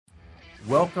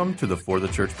Welcome to the For the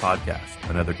Church podcast,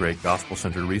 another great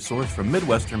gospel-centered resource from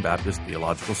Midwestern Baptist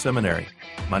Theological Seminary.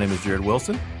 My name is Jared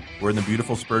Wilson. We're in the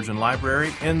beautiful Spurgeon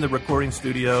Library in the recording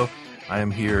studio. I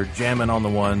am here jamming on the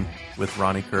one with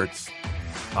Ronnie Kurtz,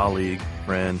 colleague,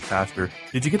 friend, pastor.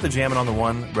 Did you get the jamming on the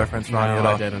one reference, Ronnie? No, at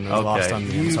all? I didn't. It was lost on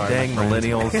me. I'm You sorry, dang my friend.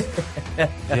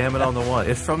 millennials, jamming on the one.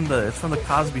 It's from the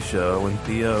Cosby Show when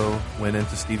Theo went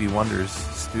into Stevie Wonder's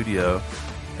studio.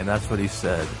 And that's what he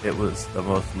said. It was the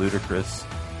most ludicrous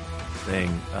thing.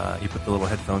 He put the little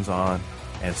headphones on,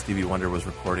 and Stevie Wonder was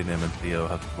recording him, and Theo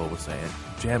Huxtable was saying,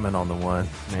 jamming on the one,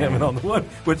 jamming on the one,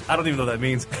 which I don't even know what that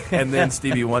means. And then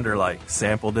Stevie Wonder,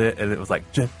 sampled it, and it was like,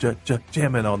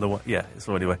 jamming on the one. Yeah,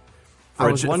 so anyway. I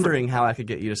was wondering how I could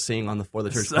get you to sing on the For the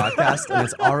Church podcast, and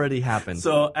it's already happened.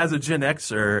 So as a Gen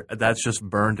Xer, that's just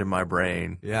burned in my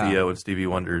brain. Yeah. Theo and Stevie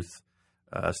Wonder's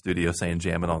studio saying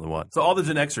jamming on the one. So all the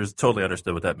Gen Xers totally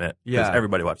understood what that meant. Yeah. Because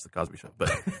everybody watched the Cosby Show.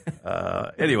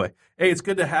 But anyway, hey, it's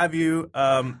good to have you.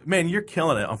 Man, you're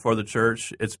killing it on For the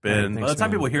Church. It's been, Thanks, by the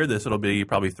time man. people hear this, it'll be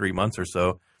probably 3 months or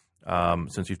so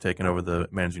since you've taken over the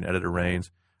managing editor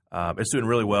reins. It's doing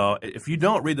really well. If you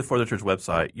don't read the For the Church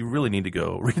website, you really need to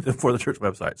go read the For the Church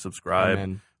website. Subscribe,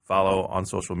 Amen. follow on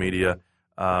social media.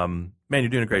 Man, you're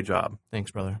doing a great job.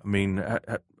 Thanks, brother. I mean,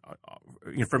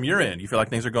 from your end, you feel like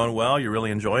things are going well? You're really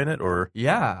enjoying it? Or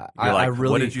Yeah, you're like, I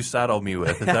really. what did you saddle me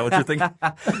with? Is that what you're thinking?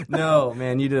 No,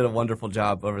 man, you did a wonderful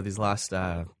job over these last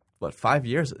 5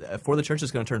 years. For the Church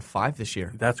is going to turn 5 this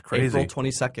year. That's crazy. April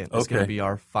 22nd is going Okay. to be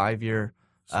our 5-year.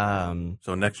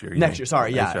 So next year. Next year,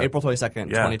 sorry, yeah, Next year. April 22nd,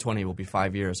 Yeah. 2020 will be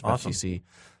 5 years of Awesome. FCC.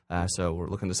 So we're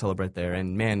looking to celebrate there,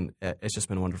 and man, it's just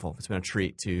been wonderful. It's been a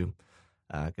treat to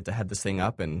get to head this thing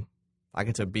up, and I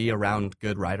get to be around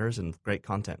good writers and great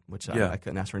content, which Yeah. I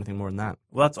couldn't ask for anything more than that.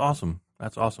 Well, that's awesome.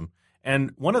 That's awesome.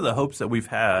 And one of the hopes that we've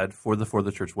had for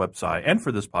the Church website and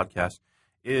for this podcast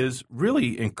is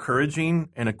really encouraging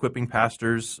and equipping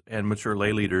pastors and mature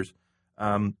lay leaders,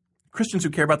 Christians who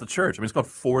care about the church. I mean, it's called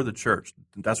For the Church.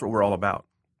 That's what we're all about.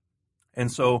 And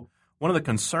so one of the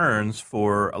concerns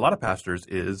for a lot of pastors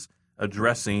is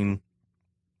addressing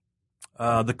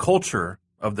the culture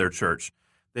of their church.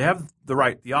 They have the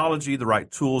right theology, the right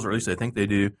tools, or at least they think they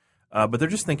do, but they're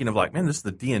just thinking of man, this is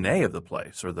the DNA of the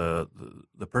place or the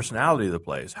personality of the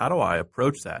place. How do I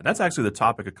approach that? And that's actually the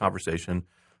topic of conversation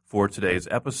for today's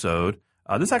episode.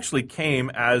 This actually came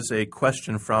as a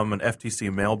question from an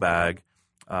FTC mailbag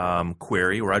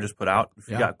query where I just put out, if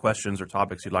you got questions or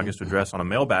topics you'd like us to address on a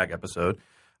mailbag episode.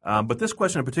 But this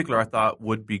question in particular I thought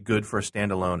would be good for a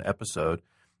standalone episode.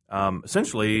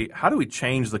 Essentially, how do we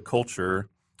change the culture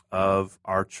of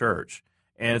our church?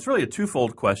 And it's really a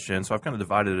twofold question, so I've kind of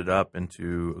divided it up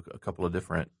into a couple of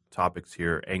different topics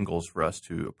here, angles for us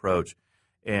to approach.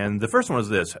 And the first one is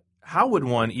this: how would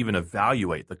one even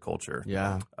evaluate the culture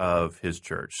Yeah. of his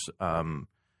church?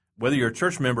 Whether you're a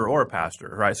church member or a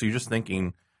pastor, right? So you're just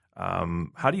thinking,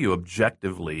 how do you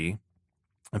objectively,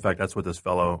 in fact, that's what this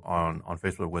fellow on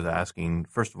Facebook was asking.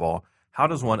 First of all, how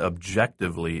does one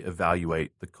objectively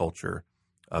evaluate the culture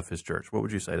of his church? What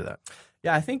would you say to that?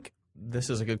 Yeah, I think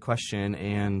this is a good question,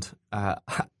 and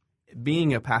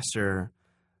being a pastor,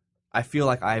 I feel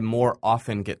like I more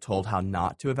often get told how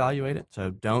not to evaluate it.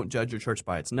 So don't judge your church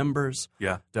by its numbers.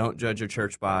 Yeah. Don't judge your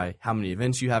church by how many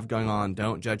events you have going on.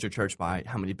 Don't judge your church by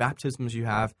how many baptisms you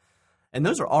have. And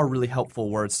those are all really helpful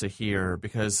words to hear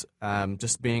because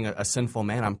just being a sinful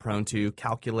man, I'm prone to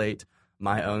calculate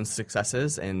my own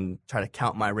successes and try to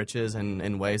count my riches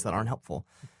in ways that aren't helpful.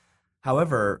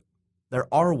 However, there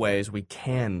are ways we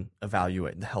can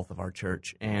evaluate the health of our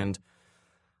church. And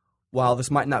while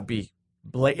this might not be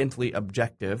blatantly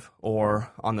objective or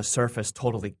on the surface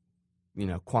totally,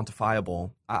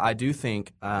 quantifiable, I do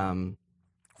think one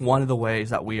of the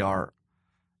ways that we are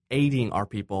aiding our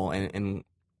people in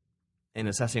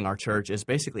assessing our church is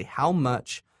basically how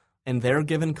much in their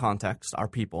given context, our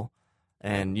people,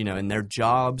 and in their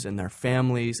jobs and their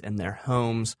families and their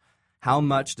homes, how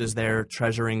much does their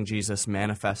treasuring Jesus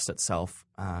manifest itself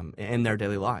in their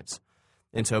daily lives?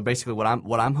 And so basically what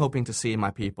I'm hoping to see in my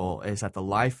people is that the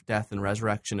life, death, and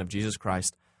resurrection of Jesus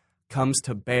Christ comes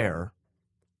to bear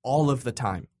all of the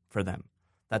time for them.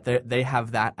 That they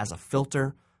have that as a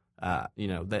filter, that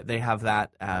they have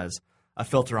that as a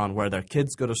filter on where their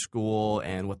kids go to school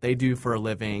and what they do for a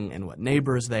living and what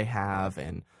neighbors they have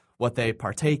and what they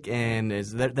partake in.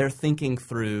 Is they're thinking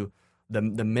through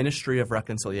the ministry of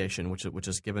reconciliation, which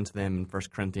is given to them in 1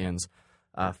 Corinthians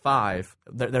 5.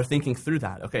 They're thinking through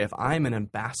that. Okay, if I'm an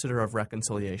ambassador of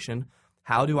reconciliation,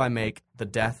 how do I make the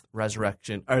death,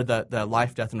 resurrection, or the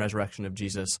life, death, and resurrection of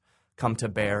Jesus come to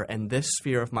bear in this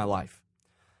sphere of my life?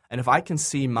 And if I can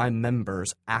see my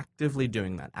members actively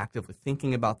doing that, actively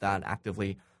thinking about that,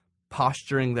 actively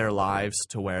posturing their lives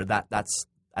to where that's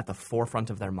at the forefront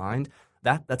of their mind,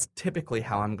 that's typically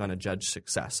how I'm going to judge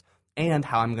success and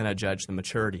how I'm going to judge the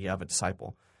maturity of a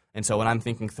disciple. And so when I'm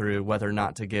thinking through whether or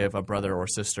not to give a brother or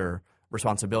sister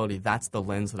responsibility, that's the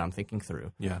lens that I'm thinking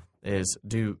through. Yeah.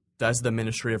 Does the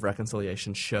ministry of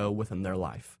reconciliation show within their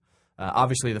life?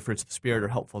 Obviously, the fruits of the Spirit are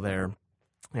helpful there,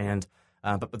 and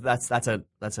but that's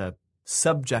a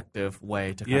subjective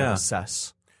way to kind of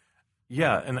assess.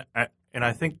 Yeah, and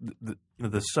I think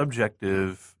the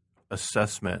subjective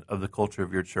assessment of the culture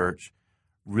of your church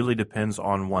really depends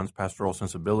on one's pastoral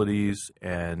sensibilities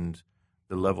and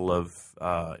the level of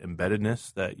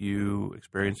embeddedness that you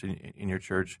experience in your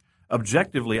church.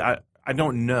 Objectively, I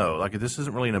don't know. Like, this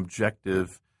isn't really an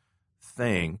objective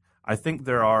thing. I think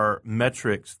there are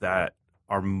metrics that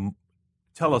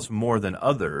tell us more than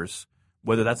others.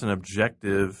 Whether that's an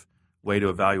objective way to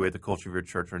evaluate the culture of your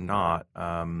church or not,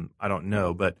 I don't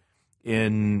know. But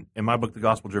in my book, The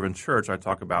Gospel-Driven Church, I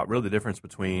talk about really the difference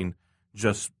between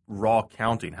just raw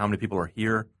counting, how many people are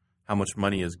here, how much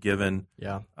money is given,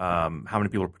 how many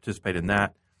people participate in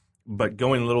that, but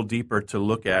going a little deeper to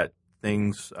look at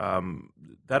things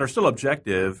that are still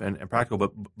objective and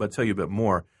practical, but tell you a bit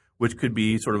more, which could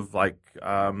be sort of like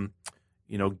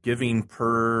giving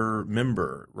per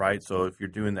member, right? So if you're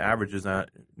doing the averages, now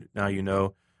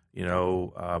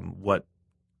what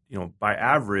by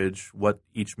average what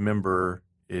each member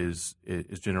is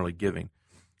generally giving.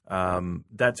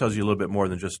 That tells you a little bit more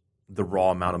than just the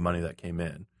raw amount of money that came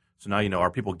in. So now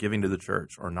are people giving to the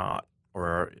church or not,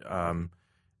 or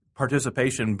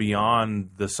participation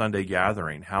beyond the Sunday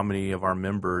gathering. How many of our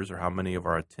members or how many of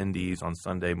our attendees on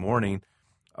Sunday morning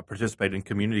participate in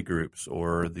community groups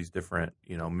or these different,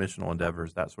 missional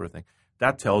endeavors, that sort of thing.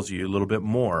 That tells you a little bit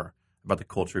more about the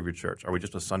culture of your church. Are we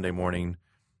just a Sunday morning,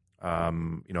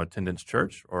 attendance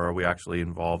church, or are we actually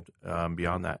involved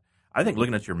beyond that? I think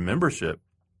looking at your membership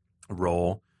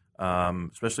role,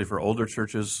 especially for older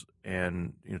churches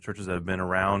and churches that have been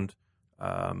around,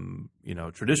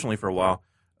 traditionally for a while,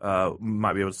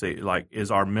 might be able to say, like,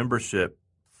 is our membership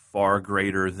far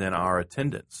greater than our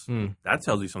attendance? That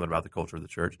tells you something about the culture of the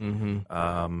church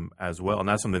as well, and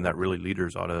that's something that really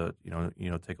leaders ought to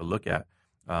take a look at.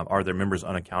 Are their members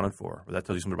unaccounted for? Well, that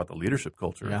tells you something about the leadership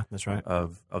culture. Yeah, that's right.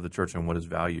 of the church and what is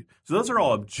valued. So those are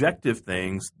all objective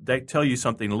things. They tell you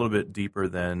something a little bit deeper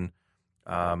than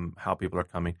how people are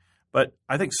coming. But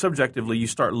I think subjectively, you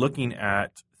start looking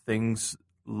at things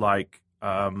like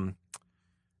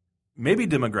maybe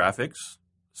demographics.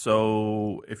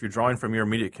 So if you're drawing from your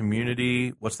immediate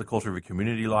community, what's the culture of your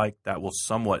community like? That will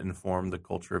somewhat inform the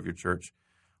culture of your church.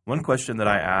 One question that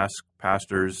I ask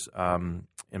pastors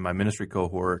in my ministry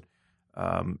cohort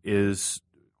is,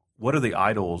 what are the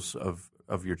idols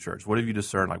of your church? What have you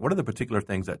discerned? Like, what are the particular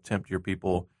things that tempt your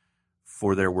people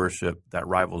for their worship that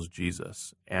rivals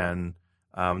Jesus? And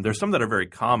there's some that are very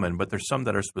common, but there's some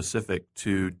that are specific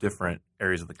to different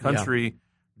areas of the country,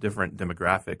 different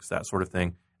demographics, that sort of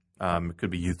thing. It could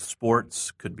be youth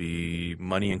sports, could be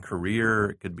money and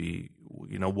career, it could be,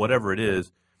 whatever it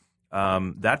is.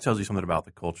 That tells you something about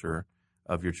the culture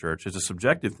of your church. It's a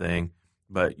subjective thing,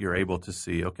 but you're able to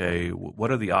see, okay,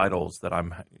 what are the idols that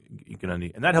I'm going to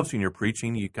need? And that helps you in your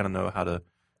preaching. You kind of know how to,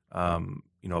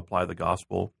 apply the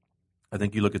gospel. I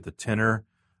think you look at the tenor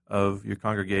of your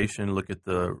congregation, look at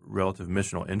the relative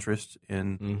missional interest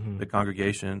in the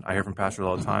congregation. I hear from pastors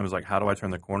all the time, is like, how do I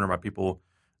turn the corner? My people,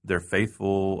 they're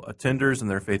faithful attenders and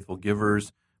they're faithful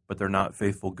givers, but they're not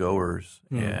faithful goers.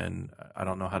 And I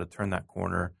don't know how to turn that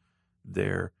corner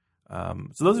there.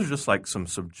 So those are just like some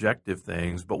subjective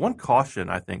things. But one caution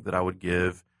I think that I would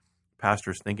give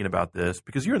pastors thinking about this,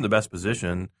 because you're in the best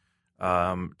position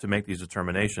to make these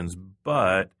determinations,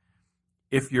 but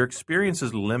if your experience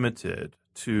is limited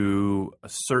to a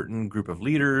certain group of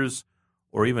leaders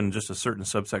or even just a certain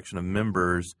subsection of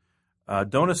members,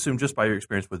 don't assume just by your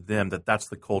experience with them that that's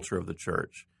the culture of the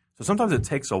church. So sometimes it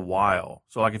takes a while.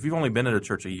 So like if you've only been at a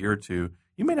church a year or two,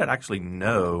 you may not actually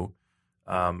know,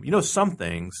 some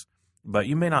things, but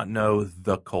you may not know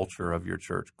the culture of your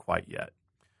church quite yet.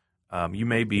 You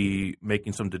may be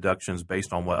making some deductions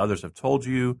based on what others have told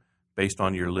you, based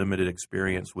on your limited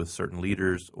experience with certain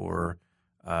leaders or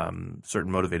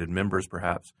certain motivated members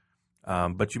perhaps,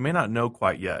 but you may not know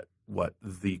quite yet what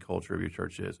the culture of your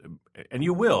church is. And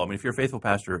you will. I mean, if you're a faithful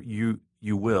pastor, you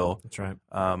will. That's right.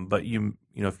 But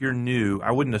if you're new,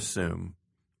 I wouldn't assume,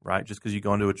 right? Just because you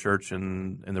go into a church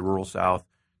in the rural South,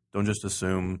 don't just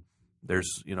assume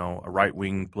there's, a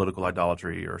right-wing political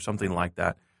idolatry or something like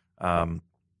that. Some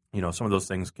of those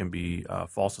things can be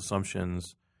false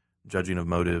assumptions. judging of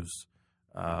motives.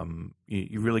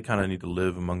 You really kind of need to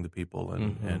live among the people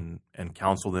and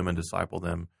counsel them and disciple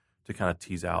them to kind of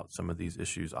tease out some of these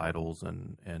issues, idols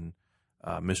and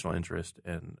missional interest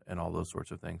and all those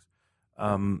sorts of things.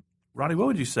 Ronnie, what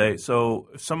would you say? So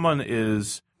if someone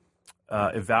is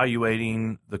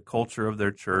evaluating the culture of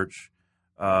their church,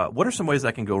 what are some ways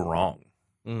that can go wrong?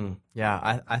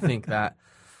 I think that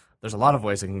there's a lot of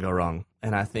ways it can go wrong.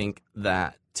 And I think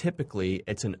that typically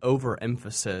it's an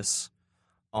overemphasis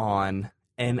on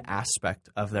an aspect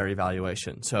of their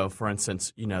evaluation. So, for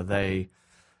instance, they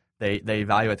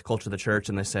evaluate the culture of the church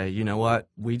and they say, you know what,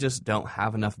 we just don't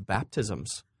have enough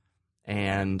baptisms.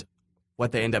 And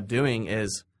what they end up doing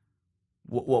is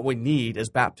what we need is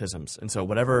baptisms. And so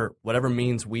whatever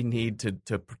means we need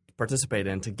to participate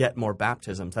in to get more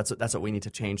baptisms, that's what we need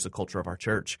to change the culture of our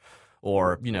church.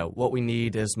 Or, what we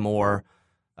need is more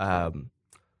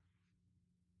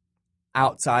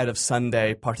outside of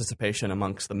Sunday participation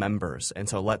amongst the members. And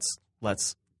so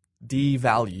let's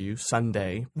devalue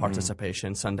Sunday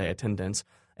participation, Sunday attendance,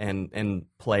 and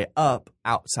play up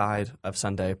outside of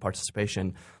Sunday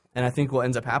participation. And I think what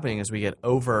ends up happening is we get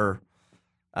over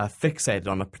fixated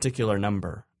on a particular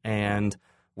number, and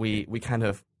we kind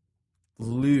of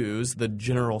lose the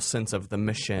general sense of the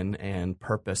mission and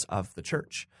purpose of the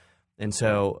church. And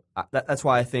so that's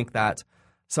why I think that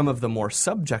some of the more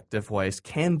subjective ways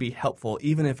can be helpful,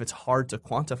 even if it's hard to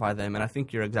quantify them. And I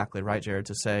think you're exactly right, Jared,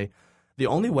 to say the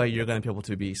only way you're going to be able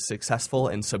to be successful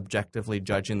in subjectively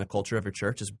judging the culture of your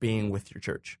church is being with your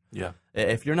church. Yeah.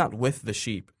 If you're not with the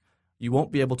sheep, you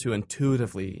won't be able to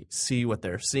intuitively see what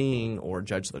they're seeing or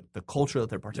judge the culture that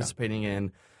they're participating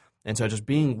in. And so just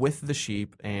being with the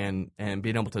sheep and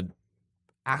being able to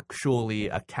actually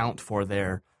account for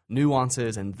their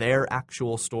nuances and their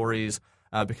actual stories,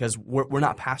 because we're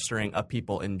not pastoring a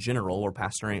people in general. We're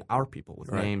pastoring our people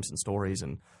with names and stories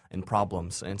and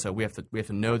problems. And so we have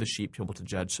to know the sheep to be able to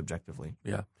judge subjectively.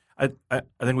 Yeah. I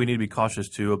think we need to be cautious,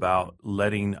 too, about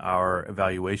letting our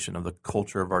evaluation of the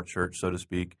culture of our church, so to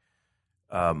speak,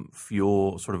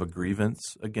 fuel sort of a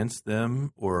grievance against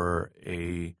them or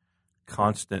a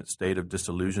constant state of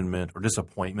disillusionment or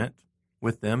disappointment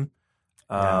with them.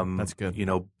 That's good.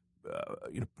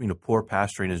 Poor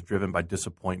pastoring is driven by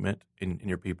disappointment in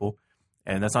your people,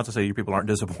 and that's not to say your people aren't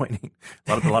disappointing.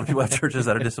 A lot of people have churches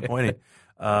that are disappointing,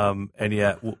 and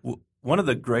yet one of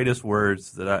the greatest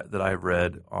words that I've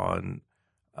read on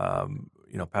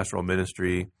pastoral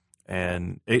ministry,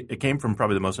 and it came from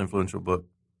probably the most influential book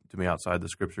to me outside the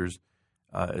scriptures,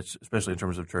 especially in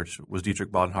terms of church, was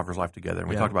Dietrich Bonhoeffer's Life Together, and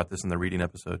we talked about this in the reading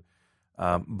episode.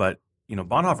 But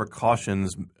Bonhoeffer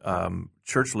cautions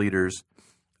church leaders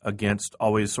against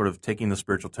always sort of taking the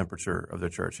spiritual temperature of their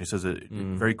church. He says that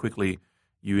very quickly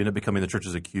you end up becoming the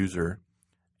church's accuser.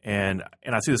 And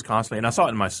I see this constantly, and I saw it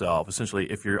in myself.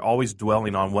 Essentially, if you're always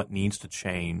dwelling on what needs to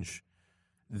change,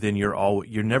 then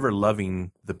you're never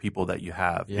loving the people that you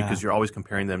have because you're always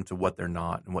comparing them to what they're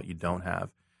not and what you don't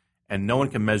have. And no one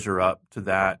can measure up to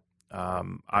that.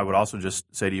 I would also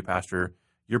just say to you, Pastor,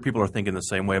 your people are thinking the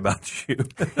same way about you.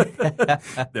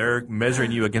 They're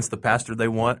measuring you against the pastor they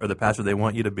want or the pastor they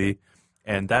want you to be.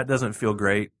 And that doesn't feel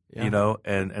great, And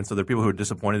so there are people who are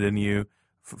disappointed in you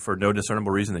for no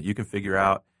discernible reason that you can figure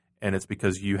out. And it's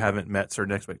because you haven't met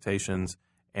certain expectations.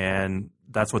 And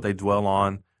that's what they dwell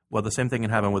on. Well, the same thing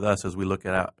can happen with us as we look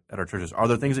at our churches. Are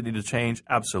there things that need to change?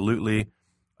 Absolutely.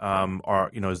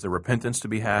 Is there repentance to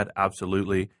be had?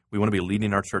 Absolutely. We want to be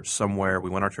leading our church somewhere. We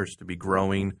want our church to be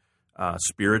growing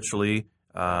spiritually,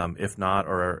 if not,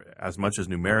 or as much as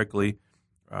numerically.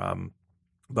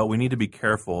 But we need to be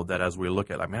careful that as we look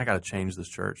at, I got to change this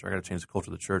church, or I got to change the culture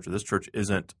of the church, or this church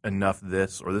isn't enough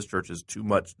this, or this church is too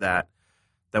much that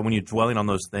when you're dwelling on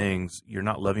those things, you're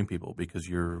not loving people because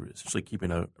you're essentially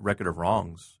keeping a record of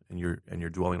wrongs, and you're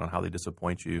dwelling on how they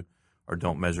disappoint you or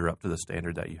don't measure up to the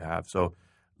standard that you have. So,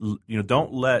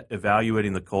 don't let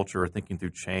evaluating the culture or thinking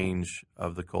through change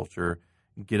of the culture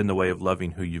get in the way of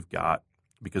loving who you've got,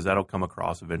 because that'll come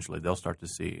across eventually. They'll start to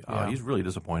see, he's really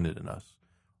disappointed in us,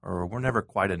 or we're never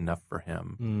quite enough for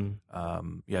him.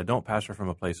 Don't pastor from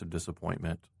a place of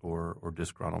disappointment or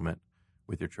disgruntlement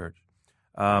with your church.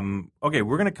 Okay,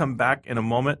 we're going to come back in a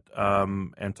moment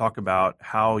and talk about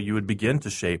how you would begin to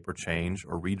shape or change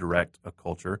or redirect a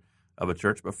culture of a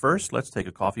church. But first, let's take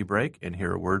a coffee break and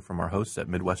hear a word from our hosts at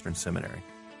Midwestern Seminary.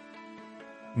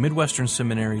 Midwestern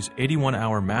Seminary's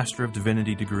 81-hour Master of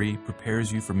Divinity degree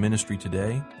prepares you for ministry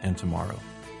today and tomorrow.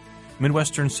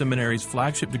 Midwestern Seminary's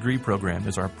flagship degree program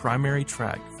is our primary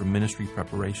track for ministry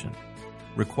preparation.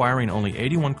 Requiring only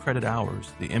 81 credit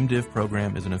hours, the MDiv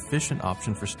program is an efficient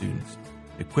option for students,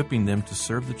 equipping them to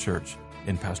serve the church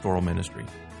in pastoral ministry.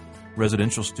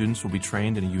 Residential students will be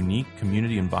trained in a unique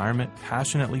community environment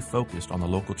passionately focused on the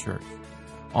local church.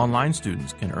 Online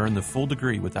students can earn the full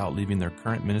degree without leaving their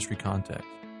current ministry context.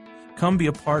 Come be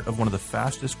a part of one of the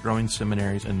fastest growing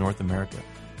seminaries in North America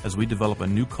as we develop a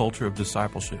new culture of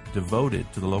discipleship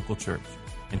devoted to the local church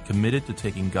and committed to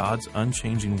taking God's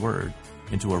unchanging word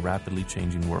into a rapidly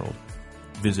changing world.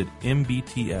 Visit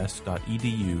mbts.edu/mdiv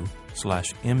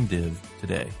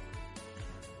today.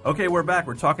 Okay, we're back.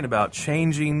 We're talking about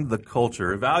changing the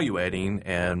culture, evaluating,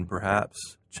 and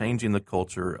perhaps changing the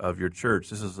culture of your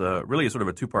church. This is really sort of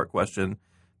a two-part question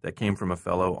that came from a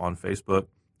fellow on Facebook,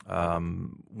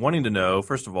 wanting to know,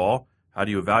 first of all, how do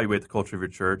you evaluate the culture of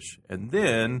your church? And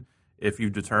then, if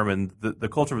you've determined the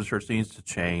culture of the church needs to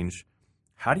change,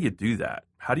 how do you do that?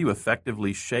 How do you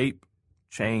effectively shape,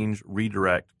 change,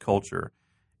 redirect culture?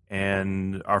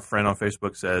 And our friend on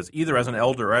Facebook says, either as an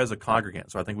elder or as a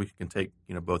congregant. So I think we can take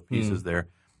both pieces there.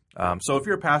 So if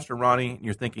you're a pastor, Ronnie, and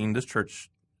you're thinking, this church,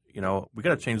 we got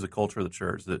to change the culture of the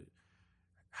church,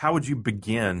 how would you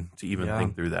begin to even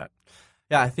think through that?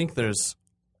 Yeah, I think there's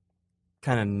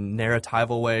kind of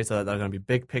narratival ways that are going to be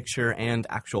big picture and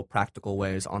actual practical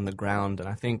ways on the ground. And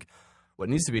I think what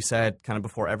needs to be said kind of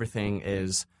before everything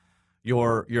is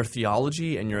your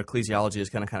theology and your ecclesiology is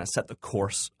going to kind of set the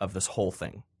course of this whole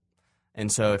thing. And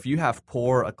so if you have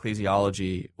poor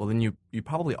ecclesiology, well, then you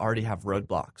probably already have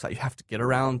roadblocks that you have to get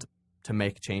around to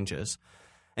make changes.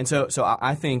 And so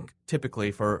I think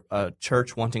typically for a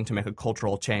church wanting to make a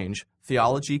cultural change,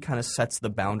 theology kind of sets the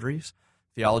boundaries.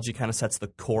 Theology kind of sets the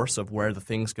course of where the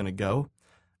thing's going to go.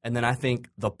 And then I think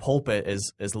the pulpit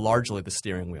is largely the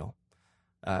steering wheel.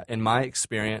 In my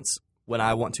experience, when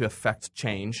I want to affect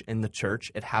change in the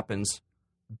church, it happens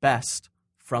best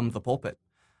from the pulpit.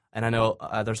 And I know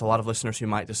there's a lot of listeners who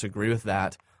might disagree with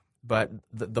that, but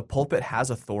the pulpit has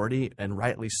authority, and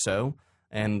rightly so.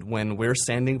 And when we're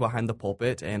standing behind the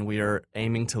pulpit and we are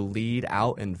aiming to lead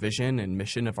out in vision and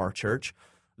mission of our church,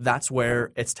 that's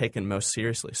where it's taken most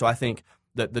seriously. So I think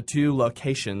that the two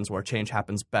locations where change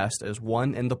happens best is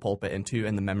one in the pulpit and two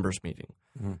in the members' meeting.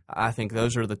 Mm-hmm. I think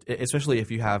those are especially if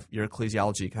you have your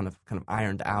ecclesiology kind of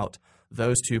ironed out,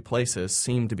 those two places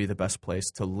seem to be the best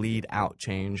place to lead out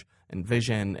change and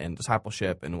vision and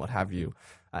discipleship and what have you.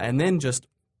 And then just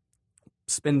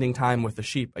spending time with the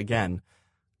sheep again,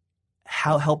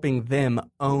 helping them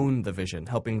own the vision,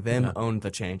 helping them own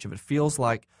the change. If it feels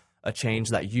like a change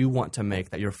that you want to make,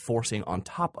 that you're forcing on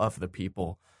top of the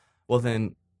people, well,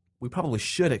 then we probably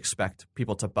should expect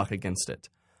people to buck against it.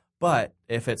 But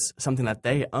if it's something that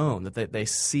they own, that they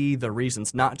see the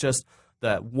reasons, not just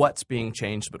what's being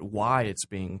changed, but why it's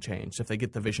being changed, if they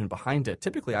get the vision behind it,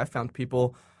 typically I've found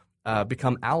people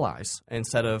become allies.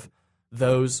 Instead of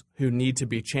those who need to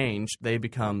be changed, they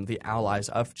become the allies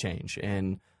of change.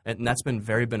 And that's been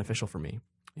very beneficial for me.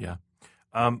 Yeah.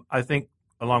 I think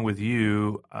along with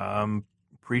you,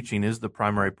 preaching is the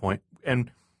primary point. And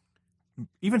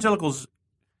evangelicals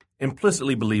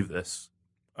implicitly believe this.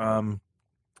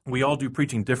 We all do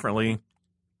preaching differently.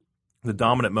 The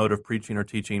dominant mode of preaching or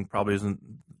teaching probably isn't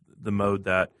the mode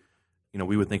that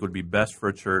we would think would be best for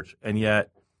a church. And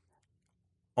yet,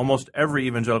 almost every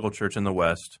evangelical church in the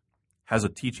West has a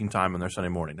teaching time on their Sunday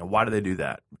morning. Now, why do they do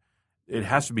that? It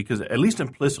has to be because, at least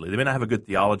implicitly, they may not have a good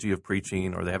theology of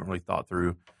preaching, or they haven't really thought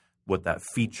through what that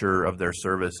feature of their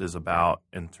service is about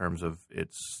in terms of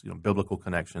its biblical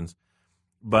connections.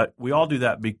 But we all do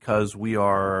that because we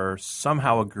are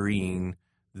somehow agreeing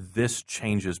this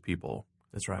changes people.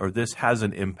 That's right. Or this has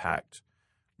an impact.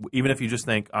 Even if you just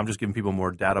think, I'm just giving people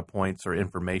more data points or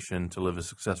information to live a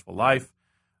successful life,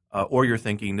 or you're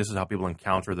thinking this is how people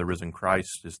encounter the risen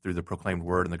Christ, is through the proclaimed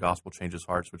word and the gospel changes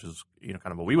hearts, which is kind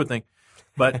of what we would think.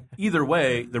 But either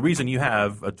way, the reason you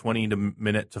have a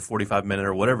 20-minute to 45-minute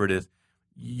or whatever it is,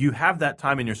 you have that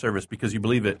time in your service because you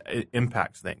believe it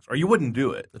impacts things, or you wouldn't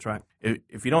do it. That's right.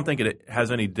 If you don't think it has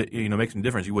any, makes any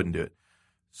difference, you wouldn't do it.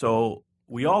 So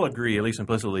we all agree, at least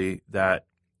implicitly, that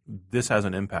this has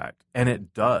an impact, and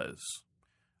it does.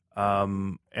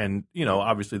 And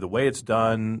obviously, the way it's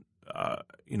done, how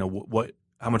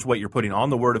much weight you're putting on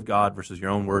the Word of God versus your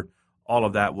own word, all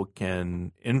of that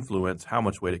can influence how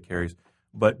much weight it carries.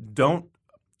 But don't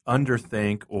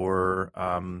underthink or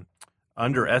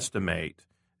underestimate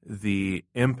the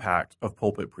impact of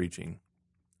pulpit preaching.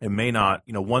 It may not,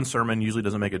 one sermon usually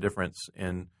doesn't make a difference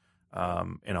in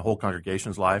a whole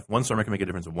congregation's life. One sermon can make a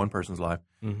difference in one person's life.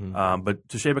 Mm-hmm. But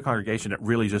to shape a congregation, it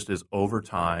really just is over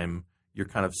time. You're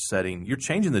kind of you're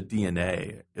changing the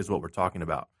DNA is what we're talking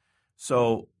about.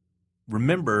 So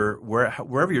remember,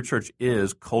 wherever your church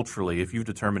is culturally, if you've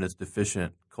determined it's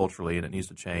deficient culturally and it needs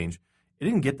to change, it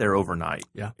didn't get there overnight.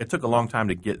 Yeah. It took a long time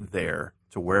to get there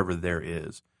to wherever there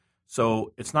is.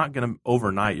 So it's not going to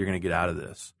overnight you're going to get out of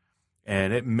this.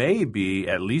 And it may be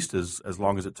at least as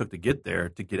long as it took to get there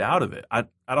to get out of it. I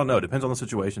don't know. It depends on the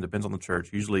situation, depends on the church.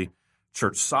 Usually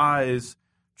church size,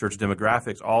 church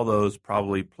demographics, all those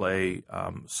probably play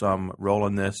some role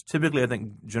in this. Typically, I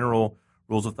think general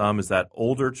rules of thumb is that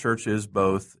older churches,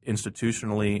 both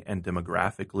institutionally and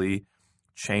demographically,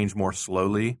 change more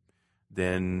slowly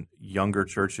than younger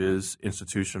churches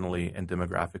institutionally and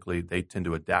demographically. They tend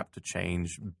to adapt to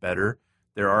change better.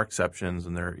 There are exceptions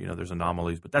and there's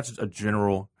anomalies, but that's a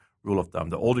general rule of thumb.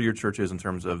 The older your church is in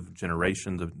terms of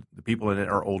generations, the people in it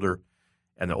are older,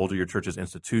 and the older your church is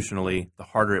institutionally, the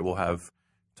harder it will have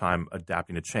time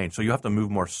adapting to change. So you have to move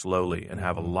more slowly and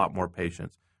have a lot more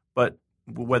patience. But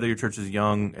whether your church is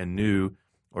young and new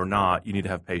or not, you need to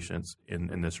have patience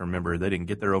in this. Remember, they didn't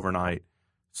get there overnight,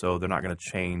 so they're not going to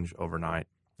change overnight.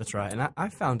 That's right. And I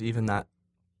found even that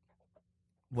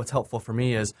what's helpful for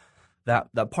me is that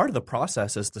part of the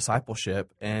process is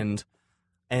discipleship, and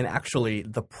actually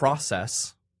the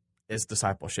process is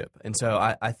discipleship. And so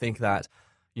I think that,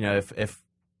 if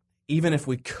even if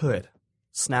we could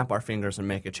snap our fingers and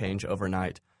make a change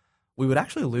overnight, we would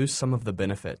actually lose some of the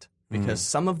benefit, because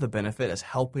some of the benefit is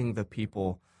helping the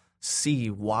people see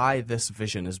why this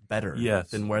vision is better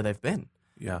than where they've been.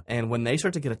 Yeah. And when they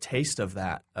start to get a taste of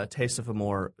that, a taste of a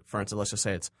more, for instance, let's just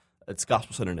say it's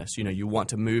gospel-centeredness. You want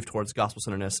to move towards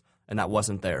gospel-centeredness, and that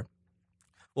wasn't there.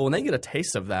 Well, when they get a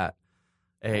taste of that,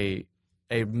 a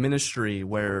ministry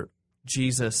where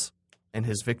Jesus and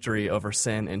his victory over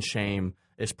sin and shame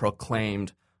is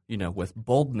proclaimed, with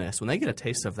boldness, when they get a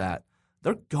taste of that,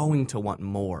 they're going to want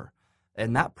more.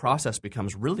 And that process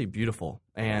becomes really beautiful.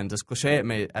 And as cliche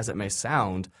as it may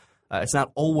sound, it's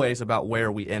not always about where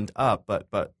we end up, but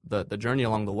the journey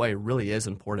along the way really is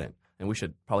important. And we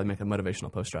should probably make a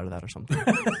motivational poster out of that or something.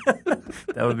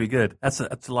 That would be good. That's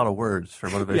a lot of words for a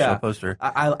motivational poster.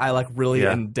 I like really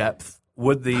in-depth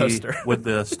Would poster. Would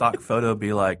the stock photo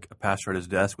be like a pastor at his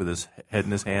desk with his head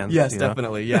in his hands? Yes,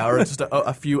 definitely. Yeah, or just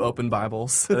a few open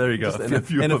Bibles. There you go. In a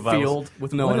field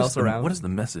with no one else around. What does the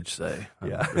message say?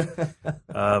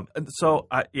 Yeah. So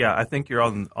I think you're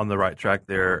on the right track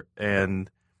there. And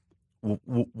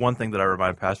one thing that I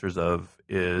remind pastors of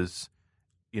is,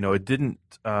 it didn't.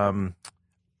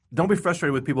 Don't be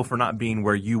frustrated with people for not being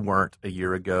where you weren't a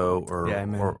year ago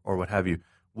or what have you.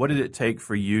 What did it take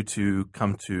for you to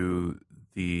come to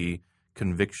the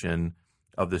conviction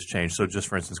of this change? So just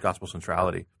for instance, gospel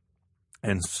centrality.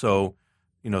 And so,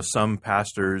 some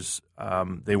pastors,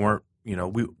 they weren't,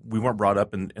 we weren't brought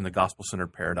up in the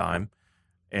gospel-centered paradigm,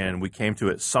 and we came to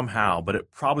it somehow, but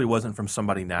it probably wasn't from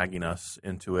somebody nagging us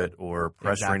into it or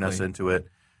pressuring us into it.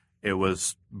 It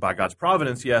was by God's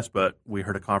providence, yes, but we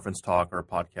heard a conference talk or a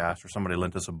podcast or somebody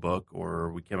lent us a book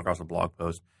or we came across a blog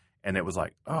post. And it was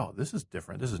like, oh, this is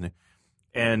different. This is new.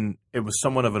 And it was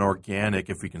somewhat of an organic,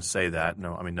 if we can say that.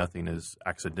 No, I mean, nothing is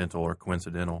accidental or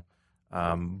coincidental.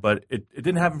 But it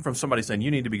didn't happen from somebody saying, you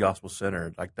need to be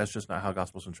gospel-centered. Like, that's just not how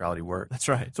gospel centrality works. That's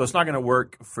right. So it's not going to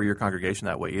work for your congregation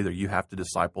that way either. You have to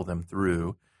disciple them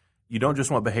through. You don't just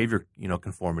want behavior,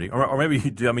 conformity. Or maybe you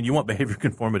do. I mean, you want behavior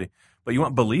conformity, but you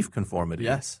want belief conformity.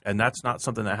 Yes. And that's not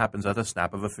something that happens at the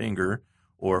snap of a finger,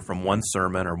 or from one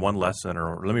sermon or one lesson,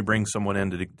 or let me bring someone in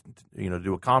to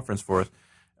do a conference for us.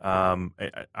 I'm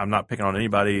not picking on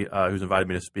anybody who's invited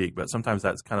me to speak, but sometimes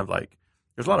that's kind of like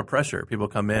there's a lot of pressure. People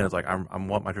come in, it's like I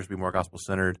want my church to be more gospel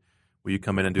centered. Will you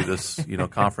come in and do this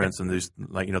conference and these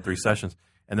 3 sessions?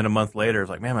 And then a month later, it's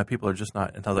like, man, my people are just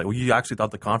not. And I was like, well, you actually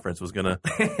thought the conference was going to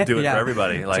do it for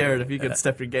everybody. Like, Jared, if you could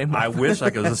step your game up. I wish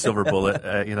like it was a silver bullet,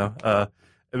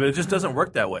 but it just doesn't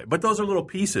work that way. But those are little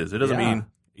pieces. It doesn't mean.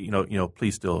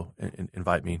 Please still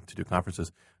invite me to do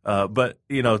conferences. But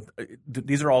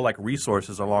these are all like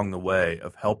resources along the way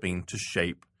of helping to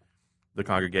shape the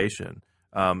congregation.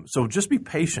 So just be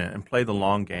patient and play the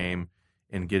long game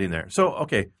in getting there. So,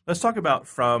 okay, let's talk about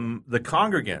from the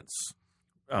congregants'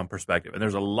 perspective. And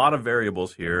there's a lot of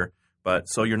variables here. But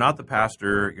so you're not the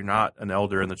pastor, you're not an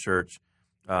elder in the church,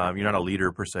 you're not a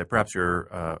leader per se. Perhaps you're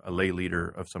a lay leader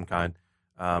of some kind.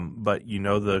 But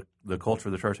the culture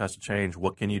of the church has to change.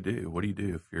 What can you do? What do you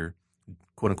do if you're,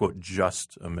 quote unquote,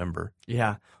 just a member?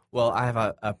 Yeah. Well, I have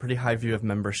a pretty high view of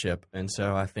membership. And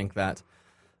so I think that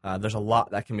there's a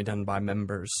lot that can be done by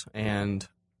members. And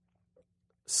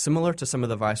similar to some of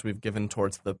the advice we've given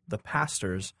towards the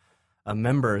pastors,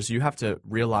 members, you have to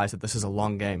realize that this is a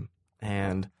long game.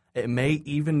 And it may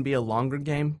even be a longer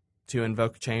game to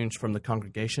invoke change from the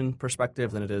congregation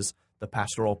perspective than it is the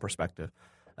pastoral perspective.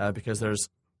 Because there's,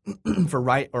 for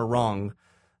right or wrong,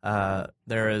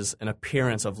 there is an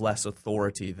appearance of less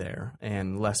authority there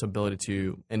and less ability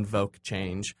to invoke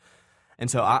change. And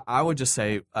so I would just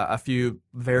say a few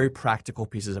very practical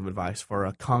pieces of advice for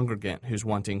a congregant who's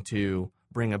wanting to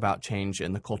bring about change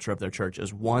in the culture of their church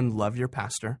is, one, love your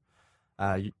pastor.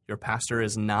 Your pastor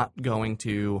is not going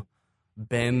to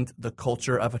bend the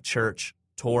culture of a church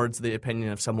towards the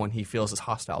opinion of someone he feels is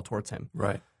hostile towards him.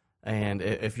 Right. And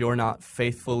if you're not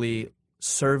faithfully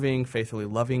serving, faithfully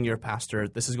loving your pastor,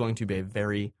 this is going to be a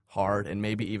very hard and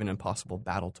maybe even impossible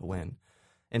battle to win.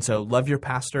 And so love your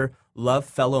pastor, love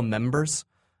fellow members,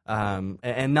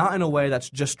 and not in a way that's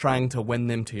just trying to win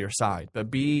them to your side,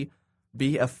 but be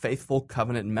a faithful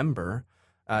covenant member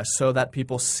so that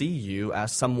people see you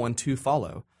as someone to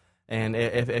follow. And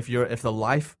if the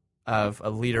life of a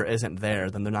leader isn't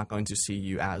there, then they're not going to see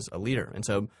you as a leader. And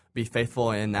so be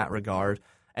faithful in that regard.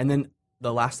 And then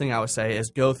the last thing I would say is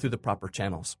go through the proper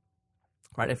channels.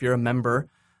 Right? If you're a member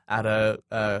at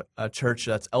a church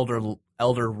that's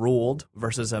elder ruled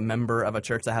versus a member of a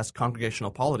church that has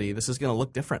congregational polity, this is going to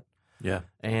look different. Yeah.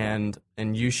 And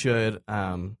you should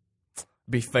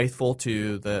be faithful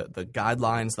to the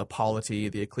guidelines, the polity,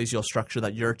 the ecclesial structure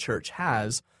that your church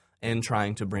has in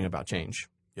trying to bring about change.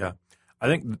 Yeah. I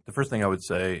think the first thing I would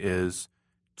say is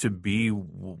to be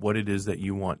what it is that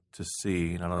you want to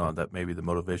see. And I don't know, that may be the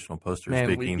motivational poster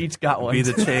speaking. We each got one. Be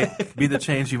the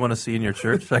change you want to see in your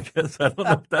church, I guess. I don't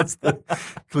know if that's the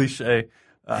cliche.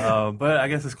 But I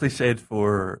guess it's cliched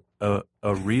for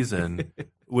a reason,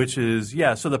 which is,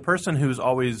 so the person who's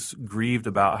always grieved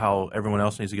about how everyone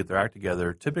else needs to get their act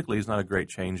together typically is not a great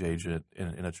change agent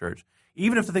in a church.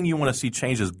 Even if the thing you want to see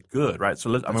change is good, right?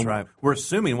 So right. We're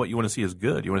assuming what you want to see is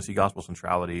good. You want to see gospel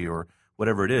centrality or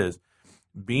whatever it is.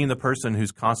 Being the person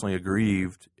who's constantly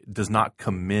aggrieved does not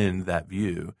commend that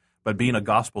view, but being a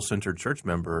gospel-centered church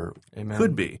member Amen.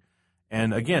 Could be.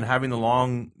 And again, having the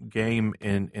long game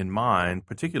in mind,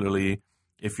 particularly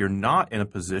if you're not in a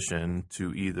position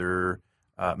to either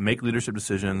make leadership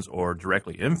decisions or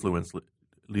directly influence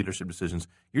leadership decisions,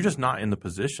 you're just not in the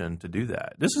position to do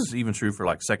that. This is even true for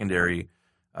like secondary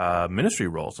ministry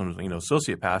roles. Sometimes,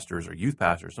 associate pastors or youth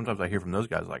pastors. Sometimes I hear from those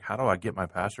guys like, how do I get my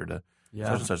pastor to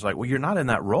such and such? Like, well, you're not in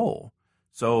that role.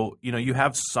 So, you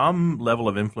have some level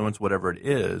of influence, whatever it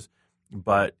is,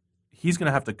 but he's going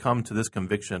to have to come to this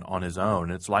conviction on his own.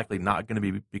 And it's likely not going to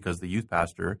be because the youth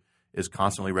pastor is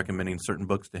constantly recommending certain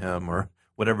books to him or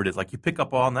whatever it is. Like, you pick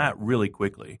up on that really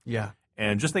quickly. Yeah.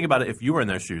 And just think about it if you were in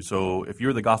their shoes. So if you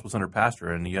were the gospel-centered pastor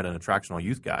and you had an attractional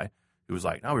youth guy who was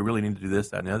like, no, we really need to do this,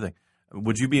 that, and the other thing,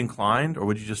 would you be inclined, or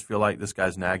would you just feel like this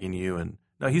guy's nagging you? And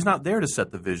no, he's not there to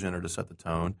set the vision or to set the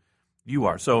tone. You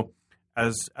are. So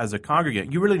as a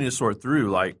congregant, you really need to sort through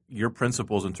like your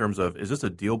principles in terms of, is this a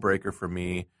deal breaker for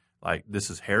me? Like, this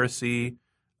is heresy,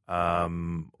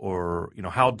 or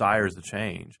how dire is the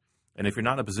change? And if you're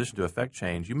not in a position to affect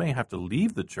change, you may have to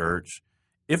leave the church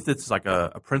if it's like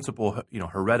a principle,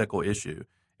 heretical issue.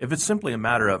 If it's simply a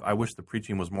matter of, I wish the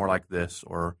preaching was more like this,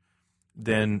 or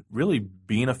then really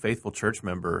being a faithful church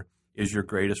member is your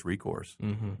greatest recourse.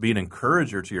 Mm-hmm. Be an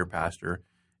encourager to your pastor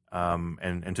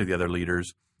and to the other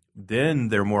leaders. Then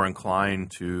they're more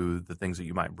inclined to the things that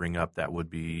you might bring up that would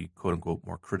be, quote unquote,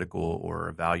 more critical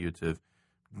or evaluative.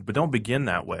 But don't begin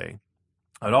that way.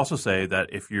 I'd also say that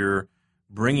if you're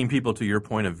bringing people to your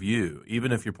point of view,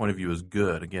 even if your point of view is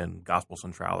good, again, gospel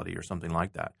centrality or something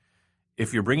like that,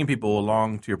 if you're bringing people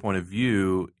along to your point of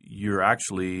view, you're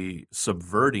actually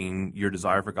subverting your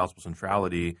desire for gospel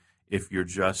centrality if you're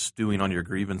just stewing on your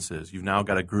grievances. You've now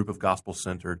got a group of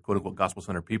gospel-centered, quote-unquote,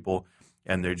 gospel-centered people,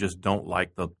 and they just don't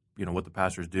like what the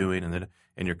pastor's doing,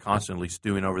 and you're constantly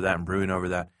stewing over that and brewing over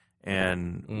that.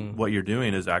 And what you're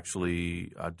doing is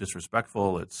actually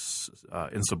disrespectful. It's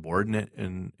insubordinate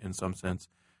in some sense.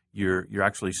 You're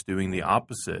actually stewing the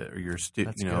opposite, or you're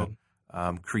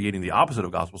creating the opposite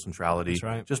of gospel centrality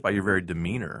just by your very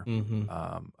demeanor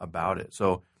about it.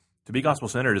 So to be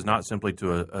gospel-centered is not simply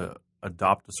to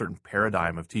adopt a certain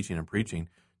paradigm of teaching and preaching.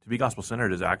 To be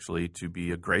gospel-centered is actually to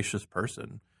be a gracious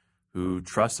person who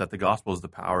trusts that the gospel is the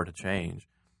power to change.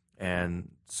 And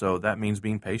so that means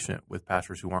being patient with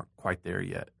pastors who aren't quite there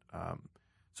yet.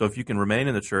 So if you can remain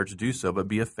in the church, do so, but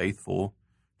be a faithful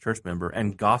church member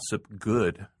and gossip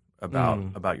good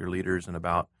about your leaders and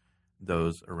about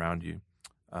those around you.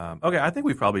 Okay, I think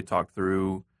we've probably talked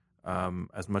through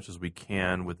as much as we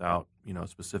can without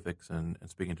specifics and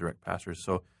speaking to direct pastors.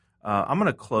 So I'm going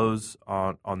to close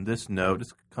on this note.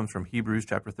 This comes from Hebrews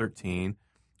chapter 13,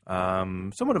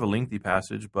 somewhat of a lengthy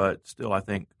passage, but still I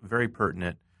think very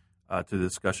pertinent to the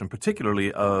discussion,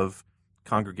 particularly of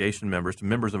congregation members, to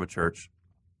members of a church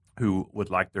who would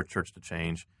like their church to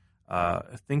change.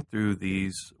 think through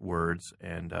these words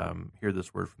and hear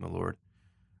this word from the Lord.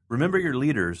 Remember your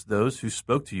leaders, those who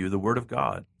spoke to you the word of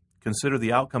God. Consider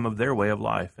the outcome of their way of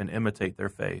life and imitate their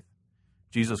faith.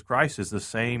 Jesus Christ is the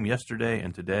same yesterday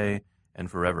and today and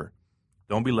forever.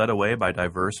 Don't be led away by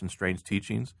diverse and strange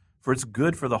teachings, for it's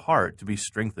good for the heart to be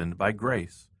strengthened by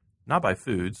grace, not by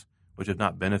foods, which have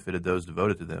not benefited those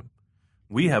devoted to them.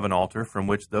 We have an altar from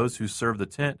which those who serve the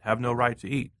tent have no right to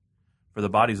eat. For the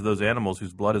bodies of those animals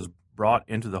whose blood is brought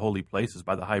into the holy places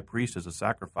by the high priest as a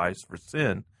sacrifice for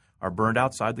sin are burned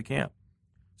outside the camp.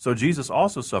 So Jesus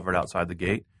also suffered outside the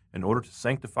gate in order to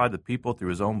sanctify the people through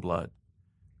his own blood.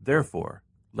 Therefore,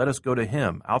 let us go to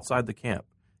him outside the camp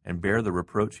and bear the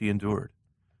reproach he endured.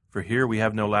 For here we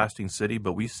have no lasting city,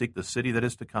 but we seek the city that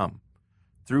is to come.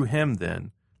 Through him,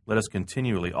 then, let us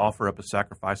continually offer up a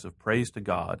sacrifice of praise to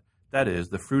God, that is,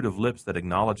 the fruit of lips that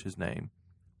acknowledge his name.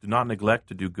 Do not neglect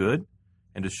to do good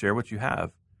and to share what you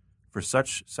have, for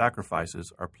such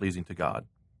sacrifices are pleasing to God.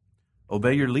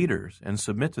 Obey your leaders and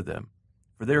submit to them,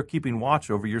 for they are keeping watch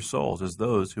over your souls as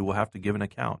those who will have to give an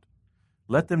account.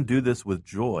 Let them do this with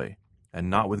joy and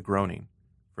not with groaning,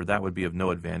 for that would be of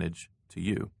no advantage to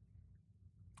you.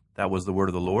 That was the word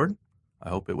of the Lord. I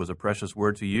hope it was a precious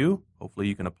word to you. Hopefully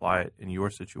you can apply it in your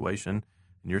situation,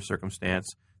 in your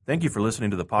circumstance. Thank you for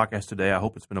listening to the podcast today. I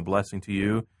hope it's been a blessing to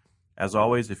you. As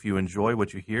always, if you enjoy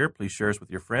what you hear, please share us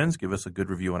with your friends. Give us a good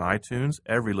review on iTunes.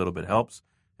 Every little bit helps.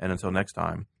 And until next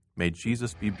time, may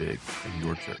Jesus be big in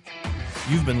your church.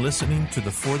 You've been listening to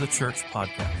the For the Church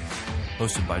podcast,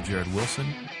 hosted by Jared Wilson,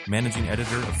 managing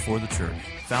editor of For the Church,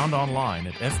 found online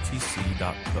at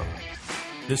ftc.co.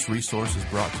 This resource is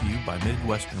brought to you by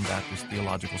Midwestern Baptist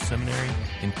Theological Seminary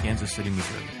in Kansas City,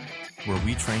 Missouri, where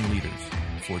we train leaders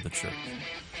for the church.